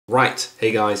Right,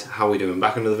 hey guys, how are we doing?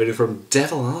 Back another video from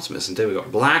Devil Artemis, and today we've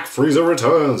got Black Frieza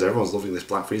Returns. Everyone's loving this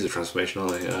Black Frieza transformation,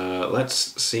 aren't they?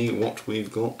 Let's see what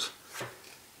we've got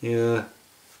here.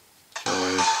 Shall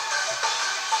we?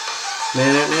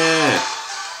 Nah.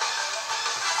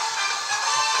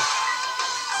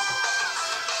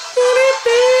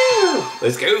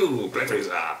 Let's go, Black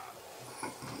Frieza.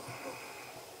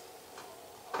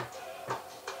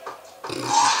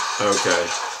 Okay.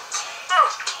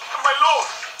 My lord,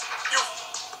 you've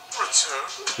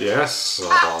returned? Yes,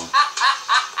 Zarbon.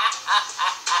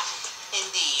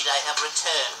 Indeed, I have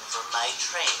returned from my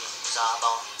training,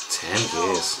 Zarbon. 10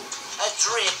 years. A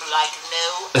drip like no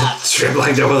other. Trip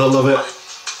like no other, love it.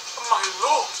 My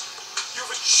lord,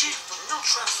 you've achieved the new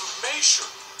transformation.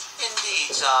 Indeed,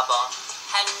 Zarbon,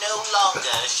 and no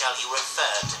longer shall you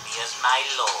refer to me as my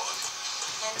lord.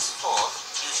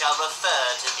 Henceforth, you shall refer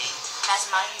to me as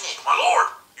my nickname. My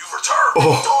lord, you've returned.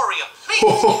 Victoria, please,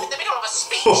 I'm in the middle of a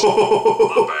speech. My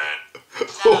bad.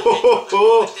 Now,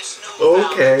 gentlemen, with this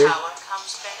newfound Okay. power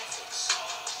comes benefits.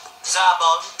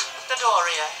 Zarbon,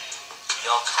 Dodoria,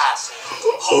 your castle.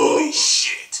 Holy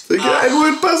shit. The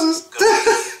Edward passes.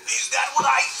 Is that what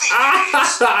I think it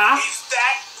is? Is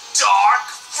that Dark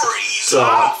Frieza?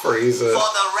 Dark Frieza. For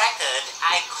the record,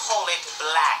 I call it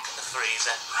Black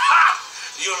Frieza. Ha!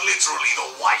 You're literally the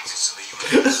whitest in the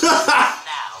universe.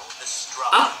 Now, the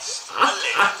strongest. A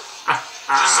little.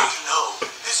 Just so you know,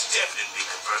 this definitely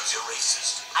confirms you're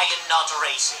racist. I am not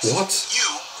racist. What? You,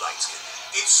 Lightskin,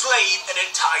 enslaved an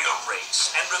entire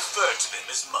race and referred to them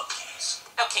as monkeys.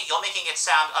 Okay, you're making it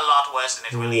sound a lot worse than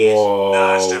it really is.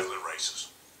 Nah, it's Whoa. definitely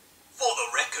racist. For the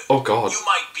record, Oh, God. you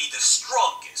might be the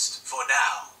strongest for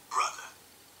now, brother.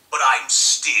 But I'm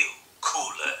still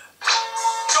cooler.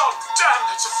 God damn,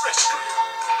 that's a fresh career.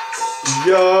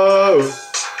 Yo!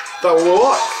 That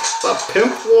walk! That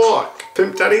pimp walk!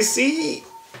 Pimp Daddy C!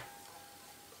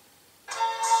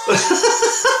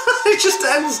 It just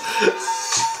ends!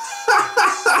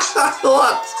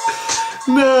 What?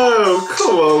 No!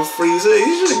 Come on, Frieza!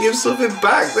 You should give something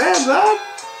back there, man!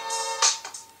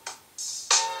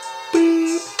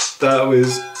 Beep. That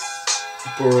was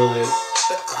brilliant.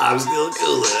 I'm still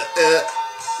cooler.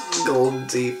 Golden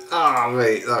teeth. Ah, oh,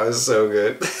 mate, that was so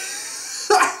good.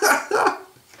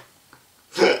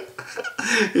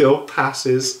 Your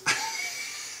passes.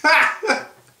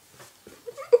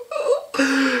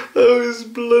 That was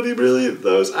bloody brilliant.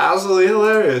 That was absolutely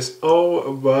hilarious.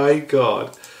 Oh my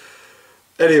god.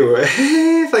 Anyway,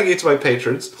 thank you to my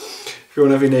patrons. If you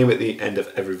want to have your name at the end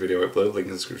of every video I upload, link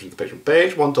in the description of the Patreon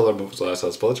page. $1 a month for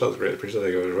lifestyle spoiler channels, really appreciate it.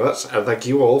 Thank you very much. And thank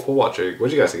you all for watching. What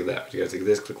do you guys think of that? What do you guys think of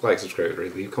this? Click like, subscribe,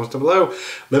 leave comments down below.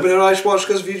 Let me know what I should watch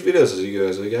because of future videos. I'll see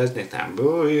you guys next time.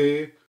 Bye.